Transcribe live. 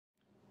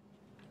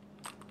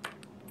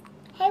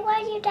Hey,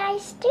 what are you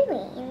guys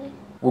doing?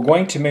 We're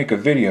going to make a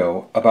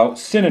video about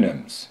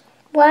synonyms.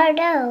 What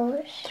are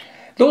those?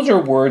 Those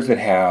are words that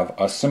have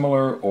a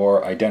similar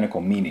or identical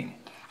meaning.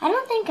 I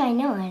don't think I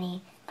know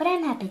any, but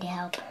I'm happy to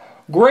help.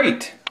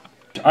 Great!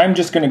 I'm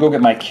just going to go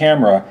get my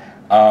camera.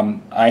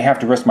 I have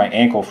to rest my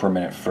ankle for a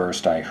minute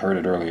first. I heard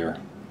it earlier.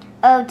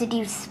 Oh, did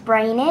you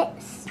sprain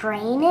it,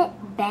 strain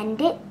it,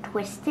 bend it,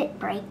 twist it,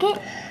 break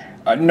it?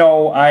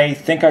 No, I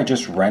think I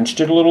just wrenched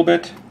it a little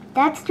bit.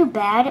 That's too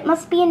bad. It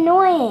must be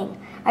annoying.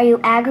 Are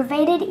you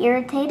aggravated,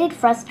 irritated,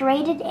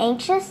 frustrated,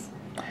 anxious?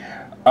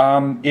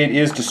 It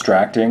is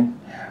distracting.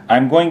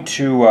 I'm going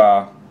to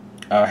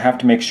have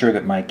to make sure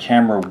that my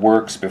camera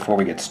works before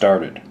we get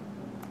started.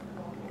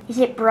 Is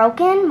it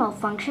broken,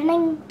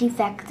 malfunctioning,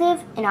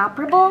 defective,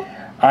 inoperable?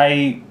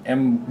 I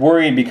am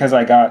worried because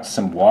I got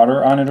some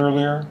water on it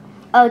earlier.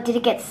 Oh, did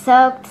it get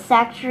soaked,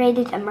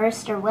 saturated,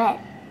 immersed, or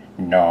wet?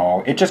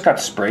 No, it just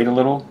got sprayed a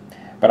little,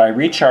 but I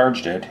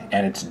recharged it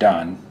and it's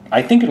done.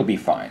 I think it'll be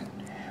fine.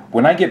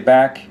 When I get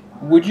back,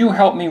 would you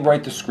help me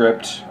write the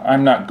script?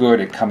 I'm not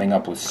good at coming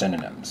up with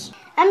synonyms.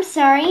 I'm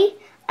sorry.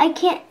 I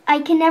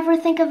can never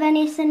think of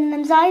any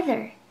synonyms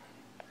either.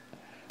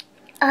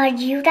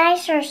 You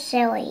guys are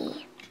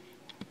silly.